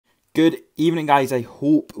Good evening, guys. I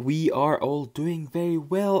hope we are all doing very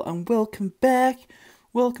well, and welcome back.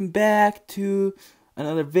 Welcome back to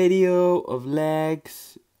another video of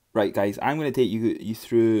legs. Right, guys, I'm going to take you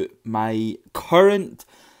through my current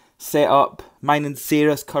setup, mine and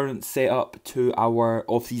Sarah's current setup to our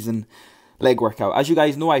off-season leg workout. As you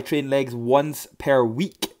guys know, I train legs once per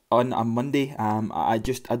week on a Monday. I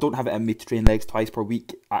don't have it in me to train legs twice per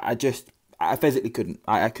week. I physically couldn't.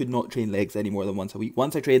 I could not train legs any more than once a week.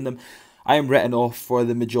 Once I train them, I am written off for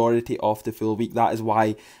the majority of the full week. That is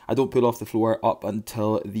why I don't pull off the floor up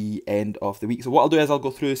until the end of the week. So what I'll do is I'll go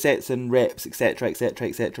through sets and reps, etc, etc,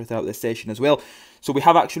 etc throughout this session as well. So we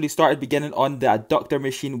have actually started beginning on the adductor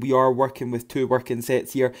machine. We are working with 2 working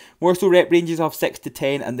sets here. More so rep ranges of 6 to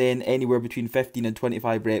 10 and then anywhere between 15 and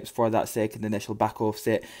 25 reps for that second initial back off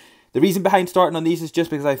set. The reason behind starting on these is just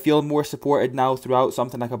because I feel more supported now throughout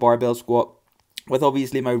something like a barbell squat. With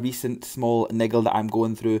obviously my recent small niggle that I'm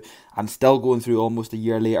going through and still going through almost a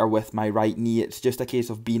year later with my right knee, it's just a case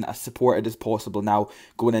of being as supported as possible now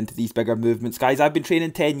going into these bigger movements. Guys, I've been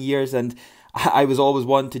training 10 years and I was always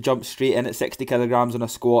one to jump straight in at 60 kilograms on a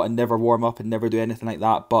squat and never warm up and never do anything like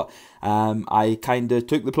that. But I kind of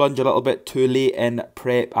took the plunge a little bit too late in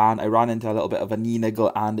prep and I ran into a little bit of a knee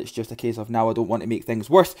niggle, and it's just a case of now I don't want to make things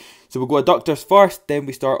worse. So we'll go adductors first, then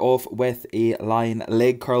we start off with a lying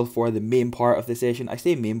leg curl for the main part of the session. I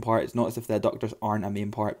say main part, it's not as if the adductors aren't a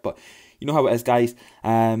main part, but you know how it is, guys.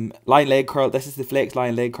 Lying leg curl, this is the flex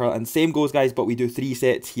lying leg curl, and same goes, guys, but we do 3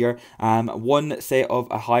 sets here. 1 set of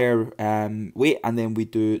a higher weight, and then we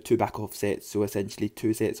do 2 back off sets, so essentially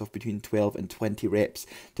 2 sets of between 12 and 20 reps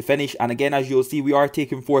to finish. And again, as you'll see, we are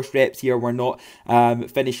taking forced reps here. We're not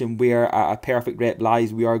finishing where a perfect rep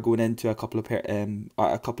lies. We are going into a couple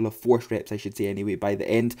of forced reps, I should say, anyway, by the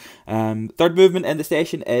end. Third movement in the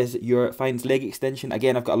session is your Fines leg extension.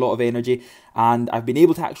 Again, I've got a lot of energy, and I've been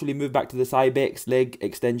able to actually move back to the Cybex leg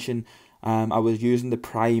extension. I was using the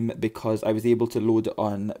Prime because I was able to load it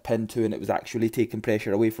on pin 2 and it was actually taking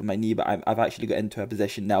pressure away from my knee, but I've actually got into a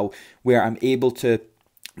position now where I'm able to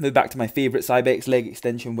move back to my favourite Cybex leg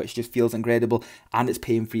extension, which just feels incredible, and it's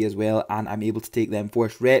pain free as well, and I'm able to take them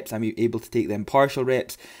forced reps, I'm able to take them partial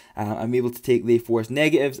reps, I'm able to take the forced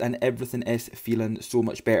negatives, and everything is feeling so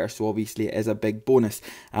much better. So obviously it is a big bonus.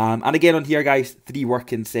 And again on here, guys, 3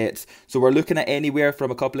 working sets, so we're looking at anywhere from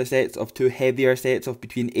a couple of sets of 2 heavier sets of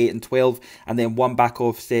between 8 and 12, and then 1 back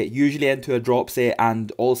off set, usually into a drop set,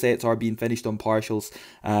 and all sets are being finished on partials,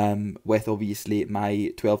 with obviously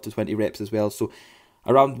my 12 to 20 reps as well. So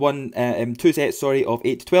around 2 sets, of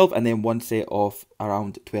 8 to 12, and then 1 set of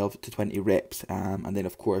around 12 to 20 reps. And then,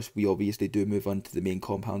 of course, we obviously do move on to the main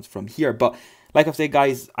compounds from here. But like I've said,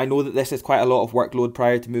 guys, I know that this is quite a lot of workload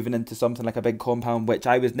prior to moving into something like a big compound, which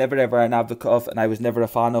I was never ever an advocate of and I was never a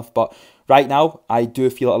fan of. But right now, I do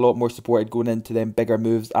feel a lot more supported going into them bigger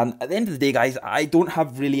moves. And at the end of the day, guys, I don't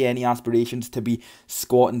have really any aspirations to be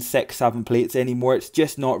squatting 6, 7 plates anymore. It's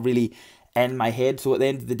just not really in my head. So at the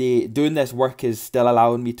end of the day, doing this work is still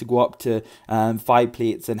allowing me to go up to 5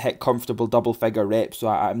 plates and hit comfortable double figure reps. So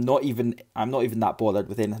I'm not even that bothered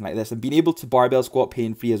with anything like this, and being able to barbell squat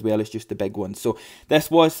pain free as well is just the big one. So this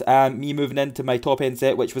was me moving into my top end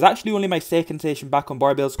set, which was actually only my second session back on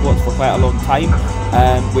barbell squats for quite a long time,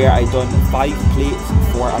 where I done 5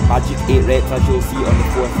 plates for a magic 8 reps. As you'll see on the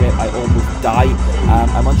 4th rep, I almost die.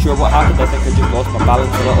 I'm unsure what happened. I think I just lost my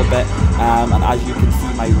balance a little bit, and as you can see,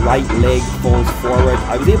 my right leg falls forward.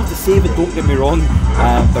 I was able to save it, don't get me wrong,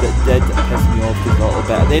 but it did piss me off just a little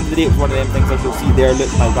bit. At the end of the day, it was one of them things, as you'll see there. Look,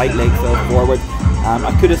 my right leg fell forward.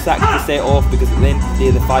 I could have sacked the set off because at the end of the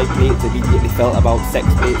day, the 5 plates immediately felt about 6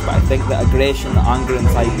 plates, but I think the aggression, the anger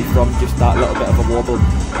inside me from just that little bit of a wobble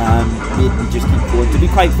made me just keep going. To be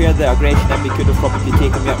quite fair, the aggression in me could have probably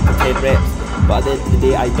taken me up to 10 reps, but at the end of the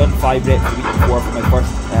day, I'd done 5 reps the week before for my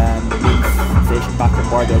first main session back on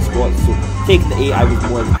barbell squats, so taking the 8 I was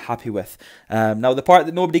more than happy with. Now the part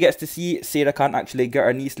that nobody gets to see, Sarah can't actually get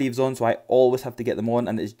her knee sleeves on, so I always have to get them on,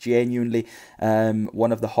 and it's genuinely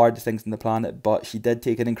one of the hardest things on the planet. But she did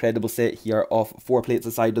take an incredible set here of 4 plates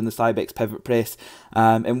aside on the Cybex pivot press,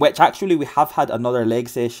 in which actually we have had another leg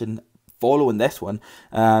session following this one,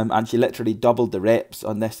 and she literally doubled the reps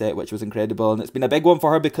on this set, which was incredible. And it's been a big one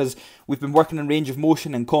for her because we've been working on range of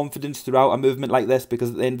motion and confidence throughout a movement like this,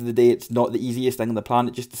 because at the end of the day, it's not the easiest thing on the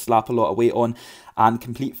planet just to slap a lot of weight on and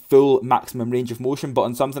complete full maximum range of motion. But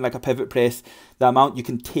on something like a pivot press, the amount you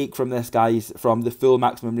can take from this, guys, from the full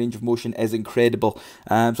maximum range of motion is incredible.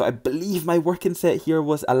 So I believe my working set here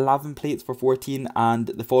was 11 plates for 14, and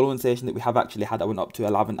the following session that we have actually had, I went up to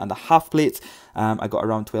 11 and a half plates. I got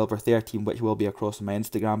around 12 or 13 13, which will be across on my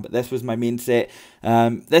Instagram. But this was my main set.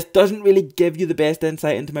 This doesn't really give you the best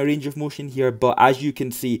insight into my range of motion here, but as you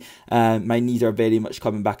can see, my knees are very much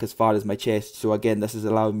coming back as far as my chest. So again, this is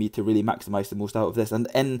allowing me to really maximize the most out of this. And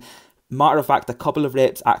in matter of fact, a couple of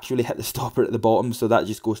reps actually hit the stopper at the bottom, so that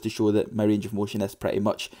just goes to show that my range of motion is pretty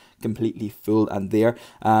much completely full and there.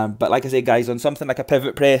 But like I say, guys, on something like a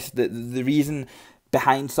pivot press, the reason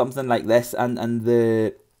behind something like this and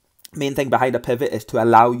the main thing behind a pivot is to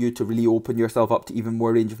allow you to really open yourself up to even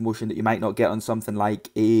more range of motion that you might not get on something like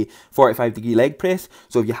a 45-degree leg press.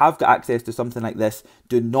 So if you have got access to something like this,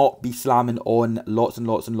 do not be slamming on lots and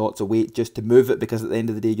lots and lots of weight just to move it, because at the end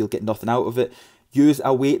of the day you'll get nothing out of it. Use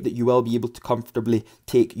a weight that you will be able to comfortably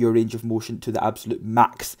take your range of motion to the absolute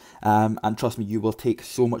max, and trust me, you will take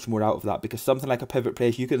so much more out of that, because something like a pivot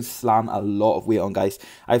press, you can slam a lot of weight on, guys.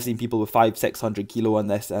 I've seen people with 500-600 kilo on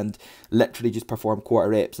this and literally just perform quarter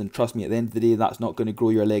reps, and trust me, at the end of the day, that's not going to grow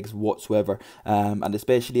your legs whatsoever, and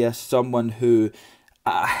especially as someone who...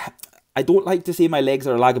 I don't like to say my legs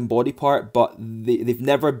are a lagging body part, but they've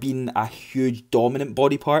never been a huge dominant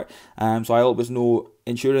body part, so I always know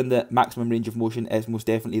ensuring that maximum range of motion is most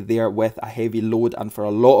definitely there with a heavy load, and for a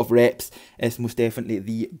lot of reps is most definitely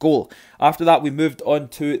the goal. After that, we moved on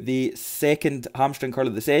to the second hamstring curl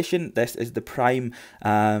of the session. This is the prime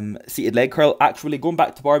seated leg curl. Actually, going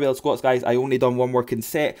back to barbell squats, guys, I only done one working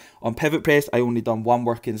set. On pivot press, I only done one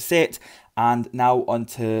working set. And now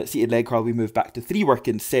onto seated leg curl, we move back to 3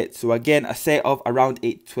 working sets. So again, a set of around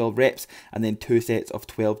 8 to 12 reps, and then 2 sets of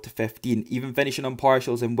 12 to 15. Even finishing on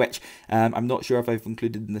partials, in which I'm not sure if I've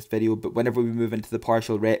included in this video, but whenever we move into the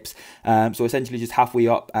partial reps, so essentially just halfway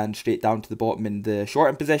up and straight down to the bottom in the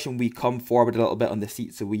shortened position, we come forward a little bit on the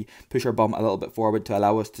seat, so we push our bum a little bit forward to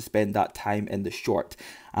allow us to spend that time in the short.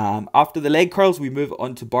 After the leg curls, we move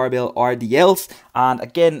on to barbell RDLs, and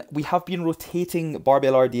again, we have been rotating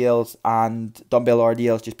barbell RDLs and dumbbell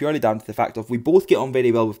RDLs just purely down to the fact of we both get on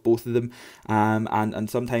very well with both of them, and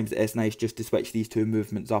sometimes it's nice just to switch these two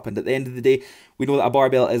movements up. And at the end of the day, we know that a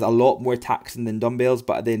barbell is a lot more taxing than dumbbells,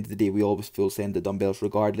 but at the end of the day, we always full send the dumbbells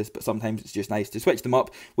regardless, but sometimes it's just nice to switch them up.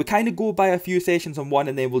 We kind of go by a few sessions on one,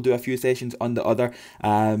 and then we'll do a few sessions on the other.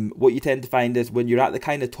 What you tend to find is when you're at the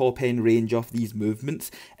kind of top end range of these movements,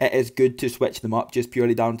 it is good to switch them up, just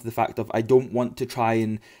purely down to the fact of I don't want to try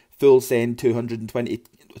and full send 220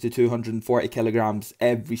 to 240 kilograms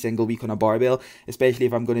every single week on a barbell, especially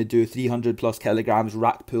if I'm going to do 300 plus kilograms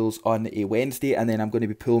rack pulls on a Wednesday, and then I'm going to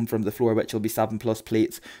be pulling from the floor, which will be 7+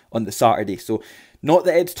 plates on the Saturday. So not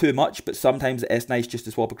that it's too much, but sometimes it is nice just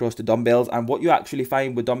to swap across to dumbbells. And what you actually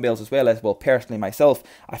find with dumbbells as well is, well, personally myself,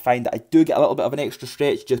 I find that I do get a little bit of an extra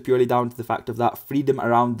stretch, just purely down to the fact of that freedom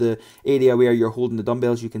around the area where you're holding the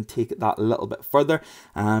dumbbells. You can take it that a little bit further.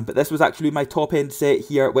 But this was actually my top end set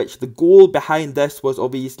here, which the goal behind this was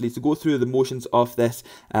obviously to go through the motions of this.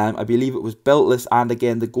 I believe it was beltless, and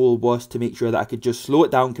again, the goal was to make sure that I could just slow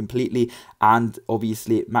it down completely and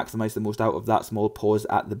obviously maximize the most out of that small pause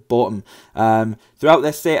at the bottom. Throughout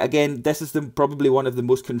this set, again, this is probably one of the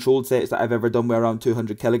most controlled sets that I've ever done with around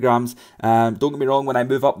 200 kilograms. Don't get me wrong, when I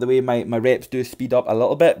move up the way, my reps do speed up a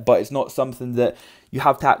little bit, but it's not something that you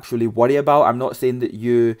have to actually worry about. I'm not saying that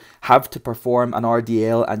you have to perform an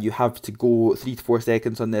RDL and you have to go 3 to 4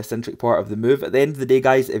 seconds on the eccentric part of the move. At the end of the day,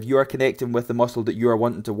 guys, if you are connecting with the muscle that you are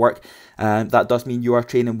wanting to work, that does mean you are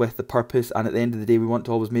training with the purpose. And at the end of the day, we want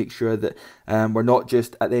to always make sure that we're not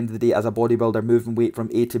just, at the end of the day, as a bodybuilder, moving weight from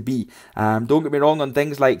A to B. Don't get me wrong, on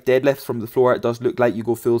things like deadlifts from the floor, it does look like you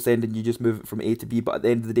go full send and you just move it from A to B, but at the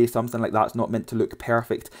end of the day, something like that's not meant to look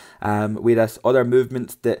perfect. Whereas other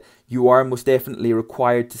movements that you are most definitely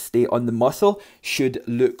required to stay on the muscle should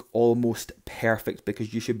look almost perfect,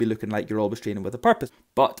 because you should be looking like you're always training with a purpose.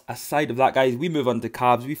 But aside of that, guys, we move on to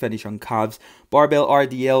calves. We finish on calves. Barbell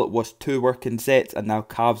RDL was 2 working sets, and now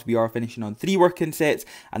calves we are finishing on 3 working sets,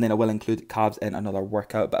 and then I will include calves in another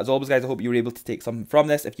workout. But as always, guys, I hope you were able to take something from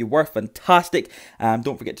this. If you were, fantastic.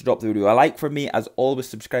 Don't forget to drop the video a like for me. As always,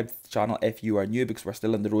 subscribe to the channel if you are new, because we're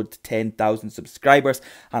still on the road to 10,000 subscribers,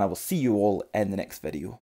 and I will see you all in the next video.